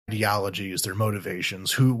ideologies, their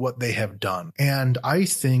motivations, what they have done. And I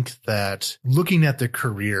think that looking at the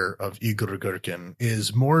career of Igor Girkin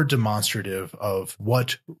is more demonstrative of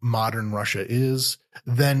what modern Russia is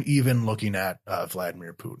than even looking at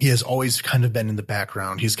Vladimir Putin. He has always kind of been in the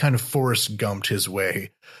background. He's kind of Forrest Gumped his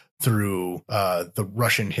way through the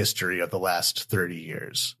Russian history of the last 30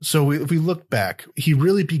 years. So if we look back, he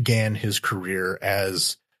really began his career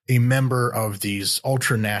as a member of these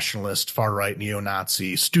ultranationalist, far-right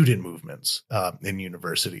neo-Nazi student movements in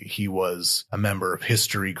university. He was a member of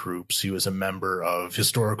history groups. He was a member of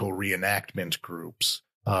historical reenactment groups.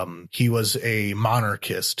 He was a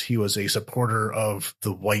monarchist. He was a supporter of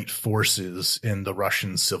the white forces in the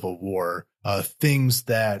Russian Civil War, things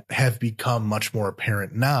that have become much more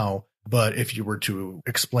apparent now. But if you were to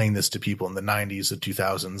explain this to people in the 90s, the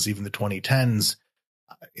 2000s, even the 2010s,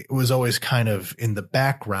 it was always kind of in the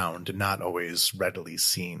background and not always readily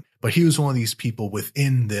seen. But he was one of these people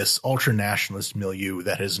within this ultranationalist milieu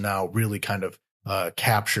that has now really kind of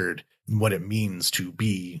captured what it means to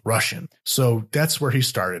be Russian. So that's where he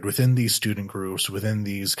started, within these student groups, within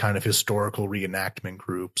these kind of historical reenactment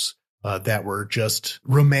groups that were just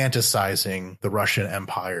romanticizing the Russian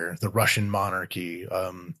Empire, the Russian monarchy,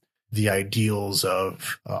 the ideals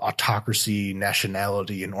of autocracy,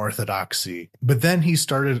 nationality, and orthodoxy. But then he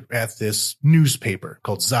started at this newspaper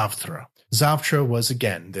called Zavtra. Zavtra was,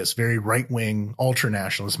 again, this very right-wing,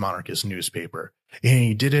 ultranationalist monarchist newspaper. And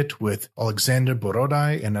he did it with Alexander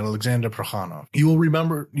Borodai and Alexander Prokhanov. You will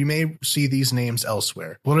remember, you may see these names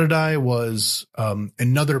elsewhere. Borodai was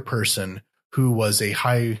another person who was a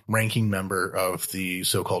high-ranking member of the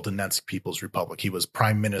so-called Donetsk People's Republic. He was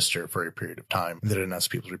prime minister for a period of time in the Donetsk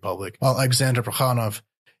People's Republic. While Alexander Prokhanov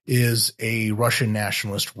is a Russian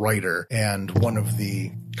nationalist writer and one of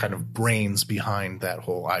the kind of brains behind that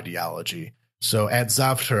whole ideology. So at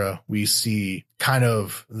Zavtra, we see kind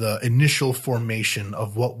of the initial formation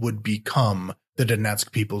of what would become the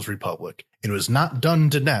Donetsk People's Republic. It was not done in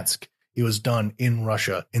Donetsk. It was done in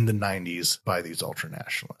Russia in the 90s by these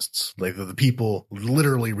ultranationalists. Like the people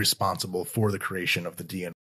literally responsible for the creation of the DNR.